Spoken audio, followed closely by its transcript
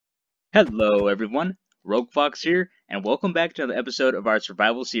Hello everyone, Rogue Fox here, and welcome back to another episode of our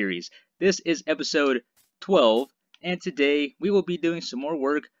survival series. This is episode 12, and today we will be doing some more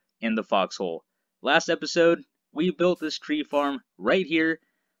work in the foxhole. Last episode, we built this tree farm right here.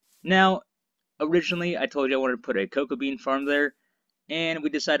 Now, originally I told you I wanted to put a cocoa bean farm there, and we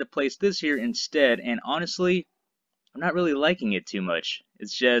decided to place this here instead, and honestly, I'm not really liking it too much.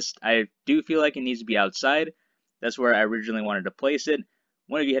 It's just, I do feel like it needs to be outside. That's where I originally wanted to place it.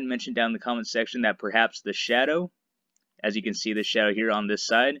 One of you had mentioned down in the comments section that perhaps the shadow, as you can see the shadow here on this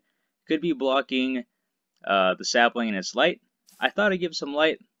side, could be blocking the sapling and its light. I thought I'd give some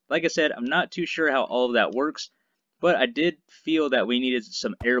light. Like I said, I'm not too sure how all of that works, but I did feel that we needed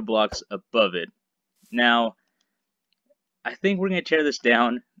some air blocks above it. Now, I think we're going to tear this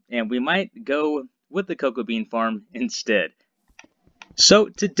down, and we might go with the cocoa bean farm instead. So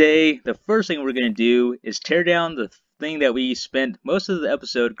today, the first thing we're going to do is tear down the thing that we spent most of the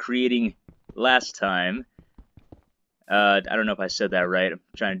episode creating last time. I don't know if I said that right. I'm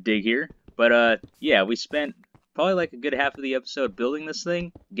trying to dig here. But yeah, we spent probably like a good half of the episode building this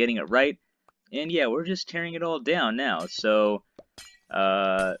thing, getting it right. And yeah, we're just tearing it all down now. So,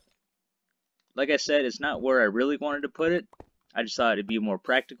 like I said, it's not where I really wanted to put it. I just thought it'd be more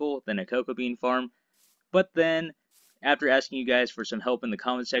practical than a cocoa bean farm. But then, after asking you guys for some help in the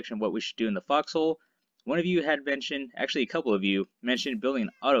comment section what we should do in the foxhole, one of you had mentioned, actually a couple of you, mentioned building an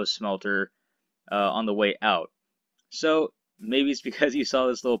auto smelter on the way out. So, maybe it's because you saw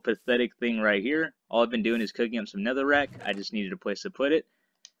this little pathetic thing right here. All I've been doing is cooking up some netherrack. I just needed a place to put it.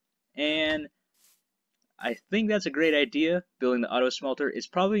 And I think that's a great idea, building the auto smelter. It's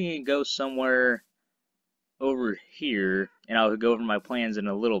probably going to go somewhere over here, and I'll go over my plans in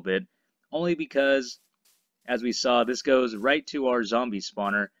a little bit, only because, as we saw, this goes right to our zombie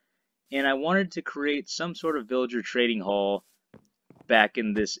spawner, and I wanted to create some sort of villager trading hall back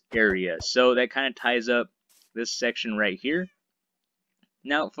in this area. So that kind of ties up this section right here.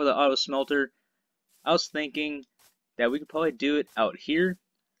 Now for the auto smelter, I was thinking that we could probably do it out here.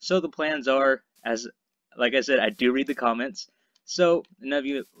 So the plans are, as like I said, I do read the comments. So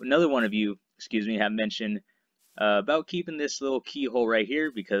another one of you, have mentioned about keeping this little keyhole right here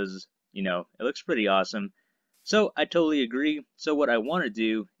because, you know, it looks pretty awesome. So I totally agree. So what I want to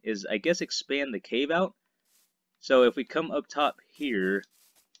do is, I guess, expand the cave out. So if we come up top here,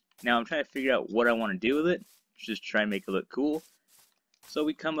 now I'm trying to figure out what I want to do with it. Just try and make it look cool. So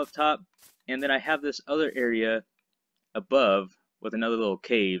we come up top, and then I have this other area above with another little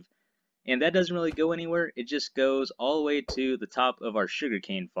cave. And that doesn't really go anywhere. It just goes all the way to the top of our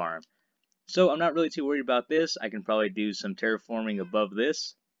sugarcane farm. So I'm not really too worried about this. I can probably do some terraforming above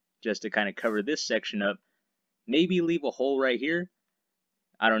this just to kind of cover this section up. Maybe leave a hole right here.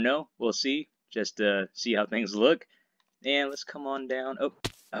 I don't know. We'll see. Just to see how things look. And let's come on down.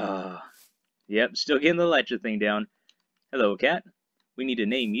 Oh, yep. Still getting the ledger thing down. Hello, cat. We need to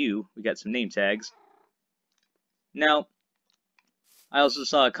name you. We got some name tags. Now, I also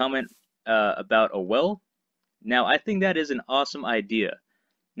saw a comment about a well. Now, I think that is an awesome idea.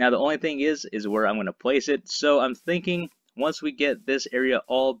 Now, the only thing is where I'm going to place it. So I'm thinking once we get this area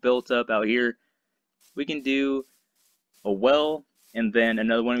all built up out here, we can do a well, and then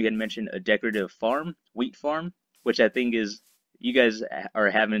another one we had mentioned, a decorative farm, wheat farm, which I think is, you guys are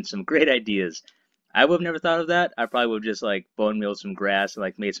having some great ideas. I would have never thought of that. I probably would have just like bone mealed some grass and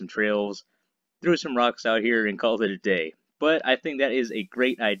like made some trails, threw some rocks out here and called it a day. But I think that is a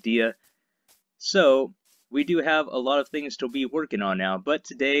great idea. So we do have a lot of things to be working on now. But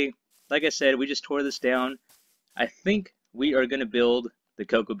today, like I said, we just tore this down. I think we are going to build the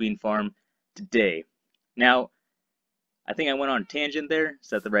cocoa bean farm today. Now, I think I went on a tangent there. Is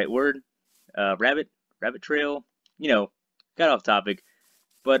that the right word? Rabbit trail. You know, got off topic.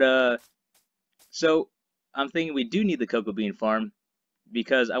 But so I'm thinking we do need the cocoa bean farm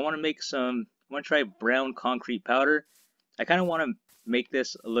because I want to make some. I want to try brown concrete powder. I kind of want to make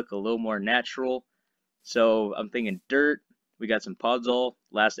this look a little more natural. So I'm thinking dirt. We got some podzol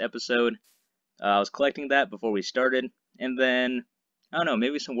last episode. I was collecting that before we started, and then I don't know,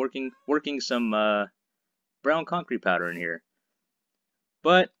 maybe some working some brown concrete powder in here.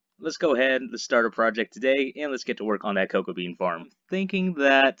 But let's go ahead, let's start a project today, and let's get to work on that cocoa bean farm. I'm thinking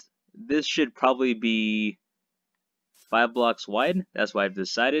that this should probably be 5 blocks wide. That's what I've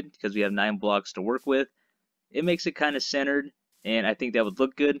decided, because we have 9 blocks to work with. It makes it kind of centered, and I think that would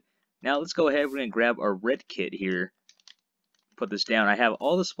look good. Now let's go ahead, we're going to grab our red kit here. Put this down. I have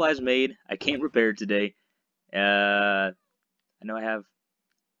all the supplies made. I came prepared today. I know I have,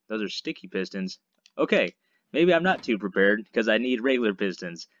 those are sticky pistons. Okay, maybe I'm not too prepared because I need regular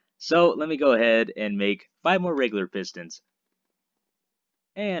pistons. So let me go ahead and make 5 more regular pistons.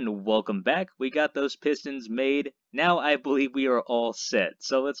 And welcome back. We got those pistons made. Now I believe we are all set.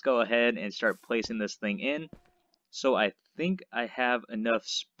 So let's go ahead and start placing this thing in. So I think I have enough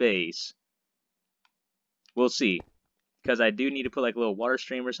space. We'll see. Because I do need to put like a little water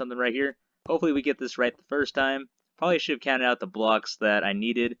stream or something right here. Hopefully we get this right the first time. Probably should have counted out the blocks that I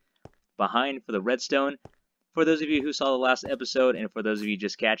needed behind for the redstone. For those of you who saw the last episode, and for those of you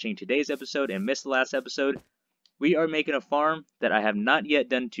just catching today's episode and missed the last episode, we are making a farm that I have not yet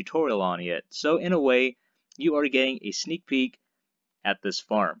done a tutorial on yet. So in a way, you are getting a sneak peek at this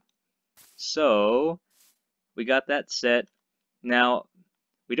farm. So we got that set. Now,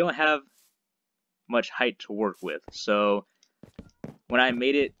 we don't have much height to work with. So when I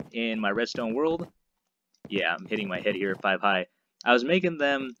made it in my redstone world, yeah, I'm hitting my head here at 5 high. I was making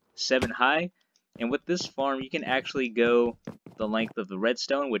them 7 high. And with this farm, you can actually go the length of the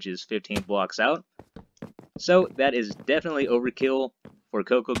redstone, which is 15 blocks out. So that is definitely overkill for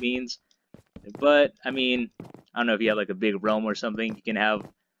cocoa beans. But, I mean, I don't know if you have like a big realm or something, you can have,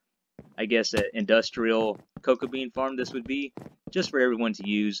 I guess, an industrial cocoa bean farm this would be, just for everyone to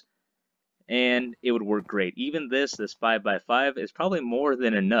use. And it would work great. Even this 5x5, is probably more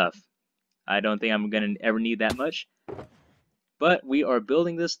than enough. I don't think I'm going to ever need that much. But we are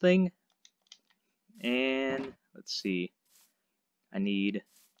building this thing. And let's see. I need...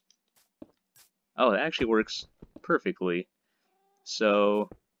 Oh, it actually works perfectly. So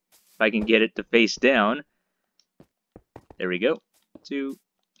if I can get it to face down. There we go. 2,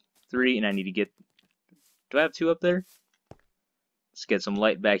 3, and I need to get... Do I have 2 up there? Let's get some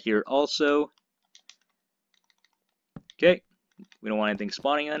light back here also. Okay. We don't want anything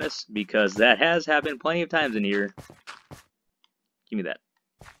spawning on us, because that has happened plenty of times in here. Give me that.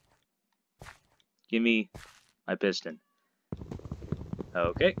 Give me my piston.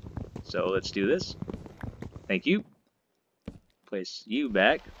 Okay, so let's do this. Thank you. Place you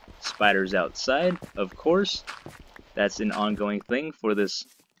back. Spiders outside, of course. That's an ongoing thing for this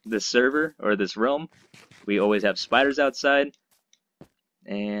server, or this realm. We always have spiders outside.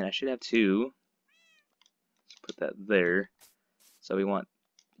 And I should have 2. Let's put that there. So we want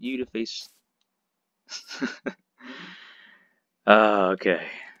you to face... Okay.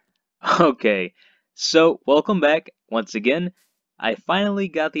 Okay. So, welcome back once again. I finally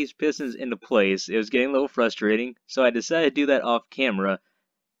got these pistons into place. It was getting a little frustrating, so I decided to do that off camera.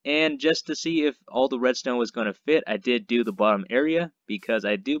 And just to see if all the redstone was going to fit, I did do the bottom area, because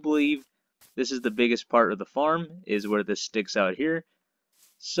I do believe this is the biggest part of the farm, is where this sticks out here.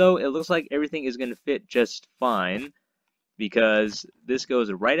 So it looks like everything is going to fit just fine, because this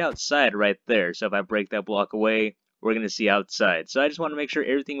goes right outside right there. So if I break that block away, we're going to see outside. So I just want to make sure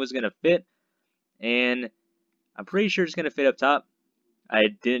everything was going to fit, and I'm pretty sure it's going to fit up top. I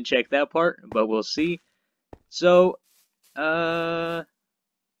didn't check that part, but we'll see. So, I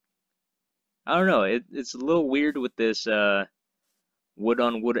don't know. It's a little weird with this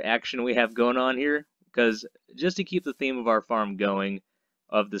wood-on-wood action we have going on here, because just to keep the theme of our farm going,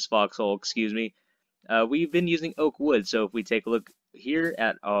 of this foxhole, excuse me, we've been using oak wood. So if we take a look here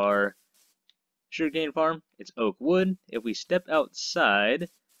at our sugarcane farm, it's oak wood. If we step outside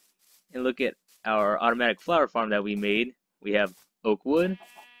and look at our automatic flower farm that we made, we have oak wood,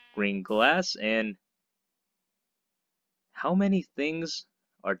 green glass, and how many things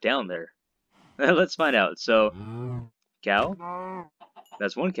are down there? Let's find out. So, cow,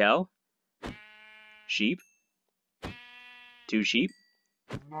 that's 1 cow, sheep, 2 sheep,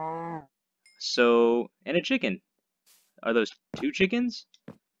 so, and a chicken. Are those 2 chickens?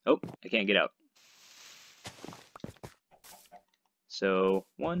 Oh, I can't get out. So,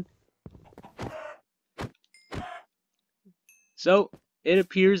 1. So, it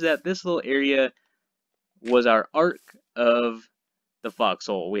appears that this little area was our arc of the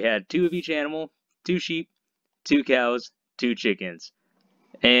foxhole. We had 2 of each animal, 2 sheep, 2 cows, 2 chickens.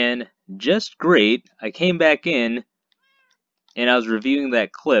 And just great, I came back in and I was reviewing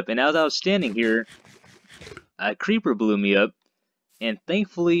that clip, and as I was standing here, a creeper blew me up, and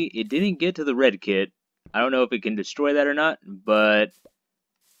thankfully it didn't get to the red kit. I don't know if it can destroy that or not, but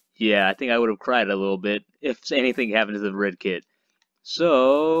yeah, I think I would have cried a little bit if anything happened to the red kit.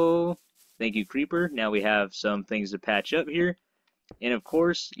 So, thank you, creeper. Now we have some things to patch up here. And of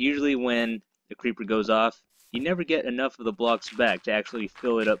course, usually when the creeper goes off, you never get enough of the blocks back to actually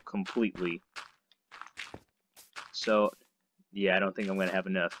fill it up completely. So, yeah, I don't think I'm going to have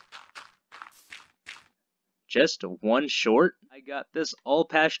enough. Just 1 short. I got this all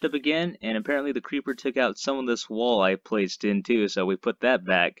patched up again, and apparently the creeper took out some of this wall I placed in too, so we put that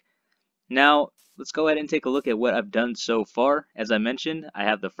back. Now, let's go ahead and take a look at what I've done so far. As I mentioned, I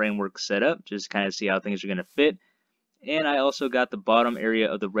have the framework set up, just kind of see how things are going to fit. and I also got the bottom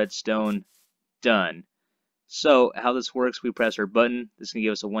area of the redstone done. So how this works, we press our button. This is going to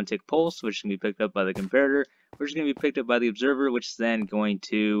give us a 1-tick pulse, which is going to be picked up by the comparator, which is going to be picked up by the observer, which is then going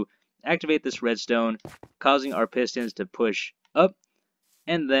to activate this redstone, causing our pistons to push up,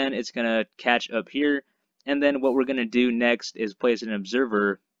 and then it's going to catch up here. And then what we're going to do next is place an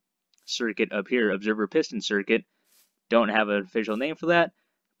observer circuit up here, observer piston circuit. Don't have an official name for that,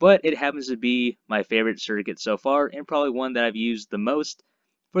 but it happens to be my favorite circuit so far, and probably one that I've used the most.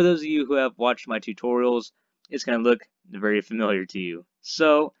 For those of you who have watched my tutorials, it's going to look very familiar to you.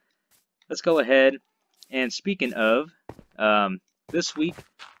 So let's go ahead, and speaking of, this week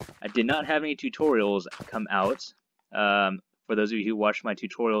I did not have any tutorials come out. For those of you who watched my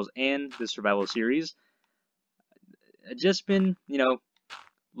tutorials and the survival series, just been,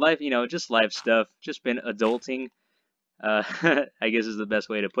 life, just life stuff, just been adulting, I guess is the best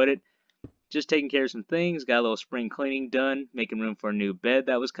way to put it. Just taking care of some things, got a little spring cleaning done, making room for a new bed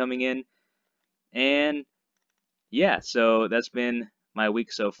that was coming in, and yeah, so that's been my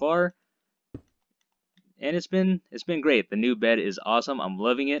week so far, and it's been great. The new bed is awesome. I'm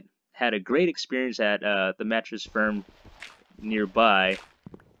loving it. Had a great experience at the mattress firm nearby,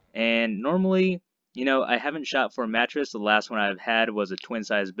 and normally, I haven't shot for a mattress. The last one I've had was a twin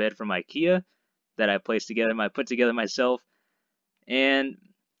size bed from IKEA that I put together myself, and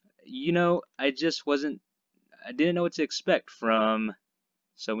I didn't know what to expect from.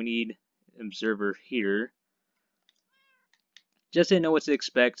 So we need observer here. Just didn't know what to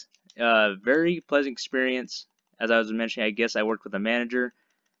expect. Very pleasant experience. As I was mentioning, I guess I worked with a manager,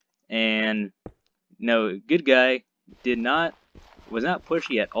 and good guy. Was not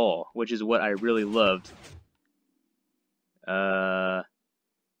pushy at all, which is what I really loved. Why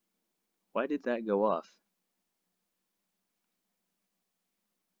did that go off?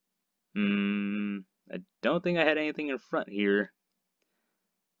 I don't think I had anything in front here.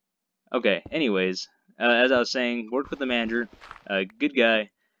 Okay, anyways, as I was saying, worked with the manager, good guy.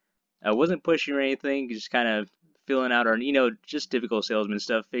 Wasn't pushy or anything, just kind of filling out our, just typical salesman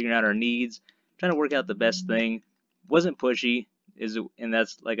stuff, figuring out our needs, trying to work out the best thing. Wasn't pushy, and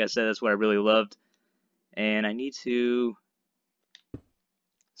that's, like I said, that's what I really loved. And I need to,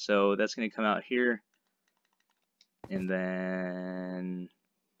 so that's going to come out here, and then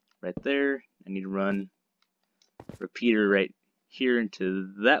right there, I need to run repeater right here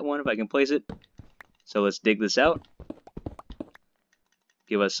into that one if I can place it. So let's dig this out.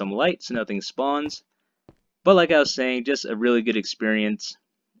 Give us some light so nothing spawns. But like I was saying, just a really good experience,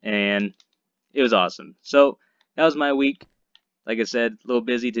 and it was awesome. So that was my week. Like I said, a little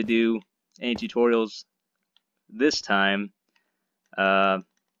busy to do any tutorials this time.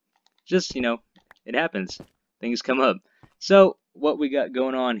 Just, it happens. Things come up. So what we got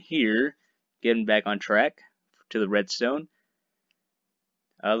going on here, getting back on track to the redstone.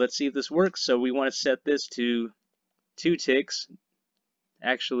 Let's see if this works. So we want to set this to 2 ticks.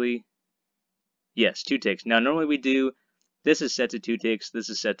 Actually, yes, 2 ticks. Now normally we do, this is set to 2 ticks, this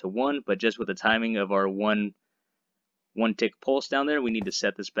is set to 1, but just with the timing of our 1 tick pulse down there, we need to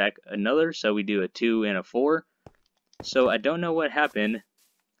set this back another. So we do a 2 and a 4. So I don't know what happened.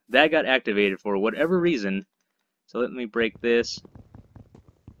 That got activated for whatever reason. So let me break this.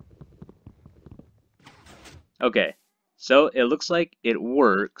 Okay, so it looks like it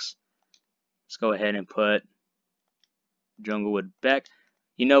works. Let's go ahead and put junglewood back.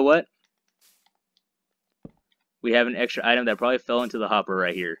 You know what? We have an extra item that probably fell into the hopper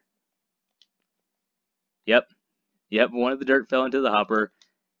right here. Yep, one of the dirt fell into the hopper,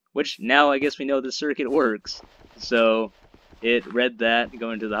 which now I guess we know the circuit works. So it read that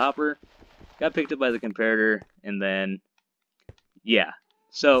going into the hopper, got picked up by the comparator, and then, yeah.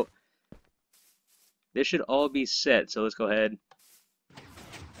 So this should all be set. So let's go ahead.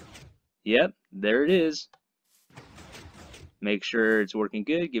 Yep, there it is. Make sure it's working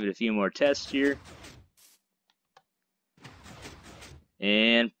good. Give it a few more tests here.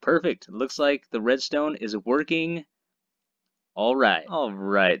 And perfect. Looks like the redstone is working.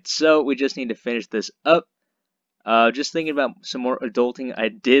 Alright, so we just need to finish this up. Just thinking about some more adulting I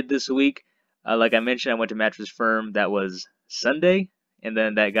did this week. Like I mentioned, I went to Mattress Firm. That was Sunday, and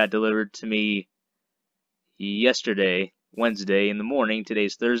then that got delivered to me yesterday, Wednesday in the morning.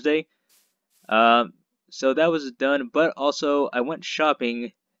 Today's Thursday. So that was done, but also I went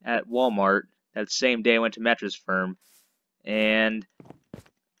shopping at Walmart that same day I went to Mattress Firm, and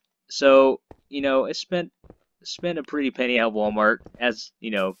so I spent a pretty penny at Walmart, as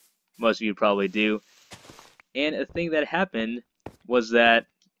most of you probably do. And a thing that happened was that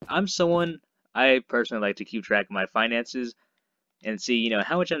I'm someone, I personally like to keep track of my finances and see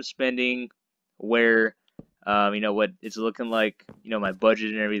how much I'm spending, where what it's looking like, my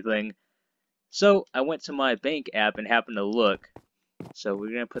budget and everything. So I went to my bank app and happened to look. So we're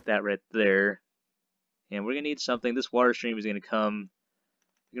going to put that right there. And we're going to need something. This water stream is going to come.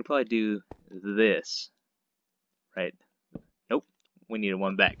 We're going to probably do this. Right. Nope. We needed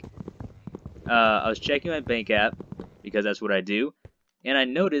one back. I was checking my bank app because that's what I do. And I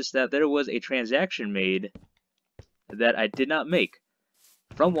noticed that there was a transaction made that I did not make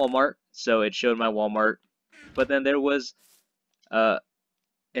from Walmart. So it showed my Walmart. But then there was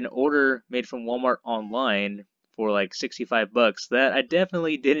an order made from Walmart online for like 65 bucks that I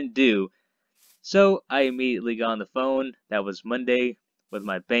definitely didn't do. So I immediately got on the phone. That was Monday with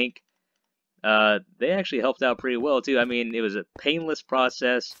my bank. They actually helped out pretty well too. I mean, it was a painless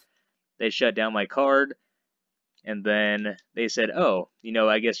process. They shut down my card, and then they said, oh,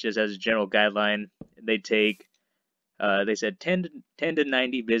 I guess just as a general guideline, they said 10 to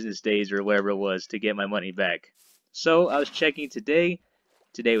 90 business days or whatever it was to get my money back. So I was checking today.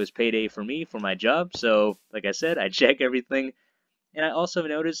 Today was payday for me for my job. So like I said, I check everything. And I also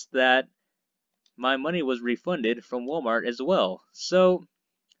noticed that my money was refunded from Walmart as well. So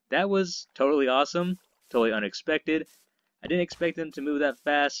that was totally awesome, totally unexpected. I didn't expect them to move that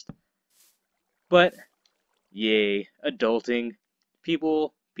fast. But yay, adulting.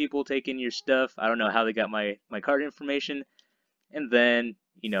 People taking your stuff. I don't know how they got my card information. And then,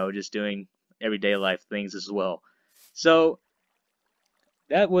 just doing everyday life things as well. So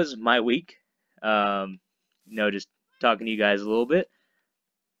that was my week. Just talking to you guys a little bit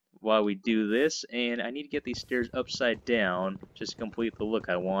while we do this. And I need to get these stairs upside down just to complete the look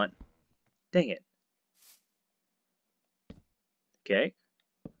I want. Dang it. Okay.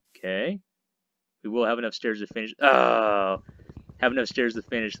 Okay. We will have enough stairs to finish. Oh, have enough stairs to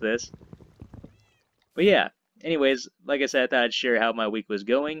finish this. But yeah, anyways, like I said, I thought I'd share how my week was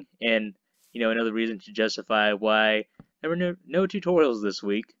going, and another reason to justify why there were no tutorials this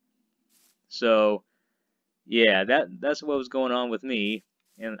week. So yeah, that's what was going on with me,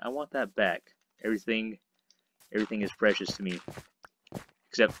 and I want that back. Everything is precious to me,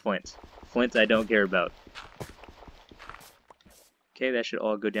 except Flint. Flint I don't care about. Okay, that should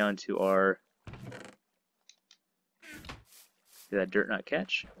all go down to our. Did that dirt not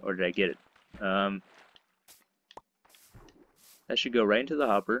catch, or did I get it? That should go right into the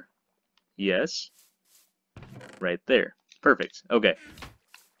hopper. Yes. Right there. Perfect. Okay.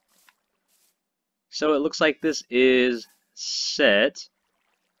 So it looks like this is set.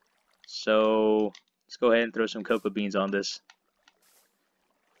 So let's go ahead and throw some cocoa beans on this.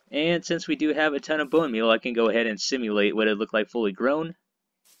 And since we do have a ton of bone meal, I can go ahead and simulate what it looked like fully grown.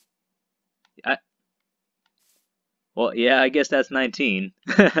 Well, yeah, I guess that's 19.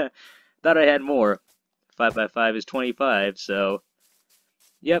 Thought I had more. 5 by 5 is 25, so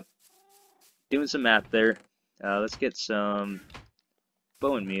yep. Doing some math there. Let's get some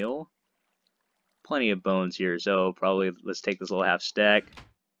bone meal. Plenty of bones here, so probably let's take this little half stack.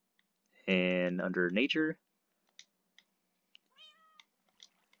 And under nature.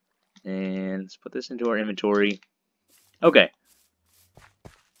 And let's put this into our inventory. Okay.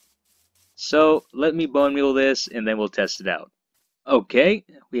 So let me bone meal this and then we'll test it out. Okay,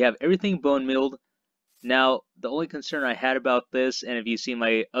 we have everything bone mealed. Now, the only concern I had about this, and if you see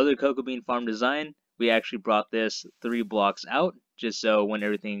my other cocoa bean farm design, we actually brought this 3 blocks out, just so when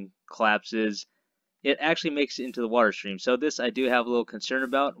everything collapses, it actually makes it into the water stream. So this I do have a little concern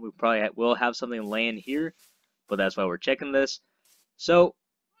about. We probably will have something laying here, but that's why we're checking this. So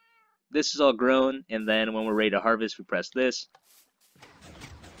this is all grown, and then when we're ready to harvest, we press this.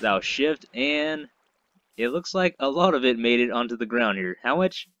 That'll shift, and it looks like a lot of it made it onto the ground here. How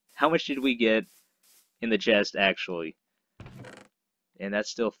much did we get in the chest actually? And that's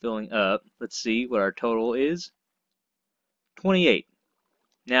still filling up. Let's see what our total is. 28.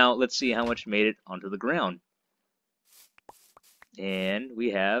 Now let's see how much made it onto the ground. And we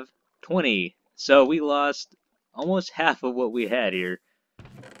have 20. So we lost almost half of what we had here.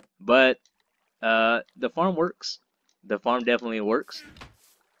 But the farm works. The farm definitely works.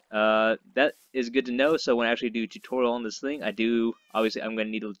 That is good to know. So when I actually do a tutorial on this thing, obviously I'm going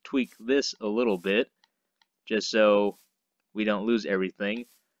to need to tweak this a little bit, just so we don't lose everything.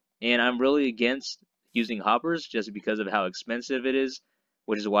 And I'm really against using hoppers just because of how expensive it is,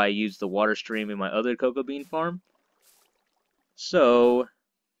 which is why I use the water stream in my other cocoa bean farm. So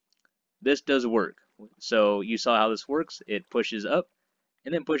this does work. So you saw how this works. It pushes up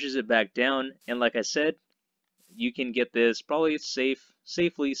and then pushes it back down. And like I said, you can get this probably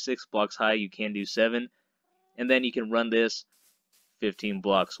safely 6 blocks high. You can do 7. And then you can run this 15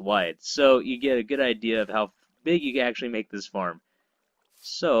 blocks wide. So you get a good idea of how big you can actually make this farm.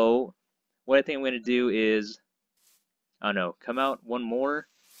 So what I think I'm going to do is, I don't know, come out one more.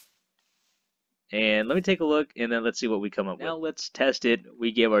 And let me take a look, and then let's see what we come up with. Now let's test it.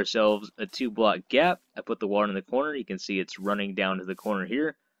 We gave ourselves a 2-block gap. I put the water in the corner. You can see it's running down to the corner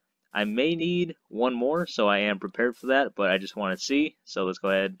here. I may need one more, so I am prepared for that, but I just want to see. So let's go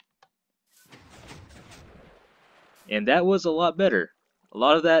ahead. And that was a lot better. A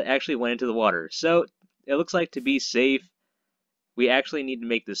lot of that actually went into the water. So it looks like, to be safe, we actually need to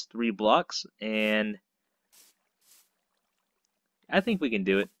make this 3 blocks, and I think we can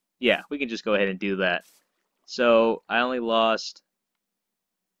do it. Yeah, we can just go ahead and do that. So I only lost,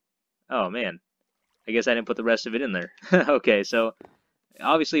 oh man, I guess I didn't put the rest of it in there. Okay, so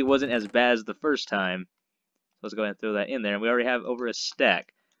obviously it wasn't as bad as the first time. Let's go ahead and throw that in there, and we already have over a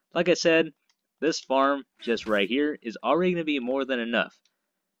stack. Like I said, this farm just right here is already going to be more than enough.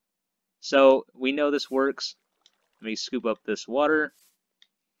 So we know this works. Let me scoop up this water,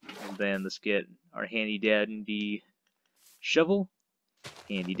 and then let's get our handy dandy shovel,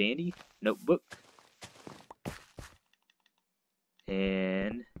 handy dandy notebook,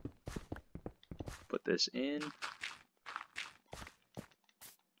 and put this in.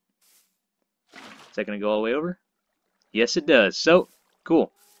 Is that going to go all the way over? Yes, it does. So,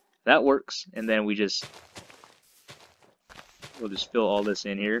 cool. That works. And then we'll just fill all this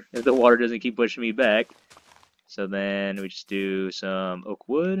in here if the water doesn't keep pushing me back. So then we just do some oak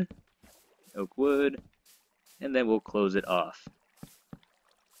wood, and then we'll close it off.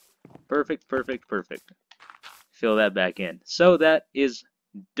 Perfect, perfect, perfect. Fill that back in. So that is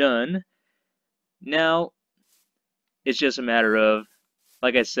done. Now, it's just a matter of,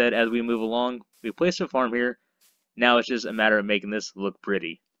 like I said, as we move along, we placed a farm here. Now it's just a matter of making this look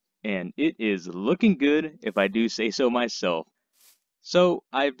pretty. And it is looking good, if I do say so myself. So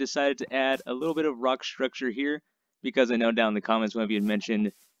I've decided to add a little bit of rock structure here, because I know down in the comments one of you had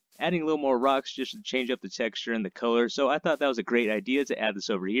mentioned adding a little more rocks just to change up the texture and the color. So I thought that was a great idea to add this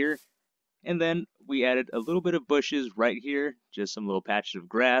over here. And then we added a little bit of bushes right here, just some little patches of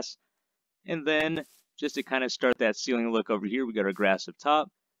grass. And then just to kind of start that ceiling look over here, we got our grass up top.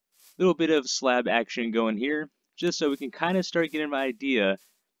 A little bit of slab action going here, just so we can kind of start getting an idea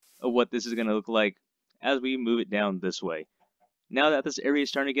of what this is going to look like as we move it down this way. Now that this area is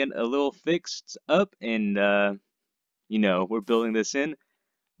starting to get a little fixed up and, you know, we're building this in,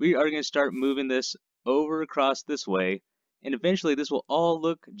 we are going to start moving this over across this way. And eventually this will all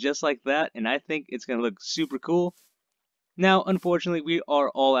look just like that, and I think it's going to look super cool. Now, unfortunately, we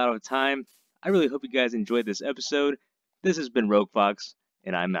are all out of time. I really hope you guys enjoyed this episode. This has been Rogue Fox,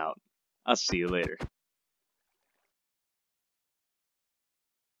 and I'm out. I'll see you later.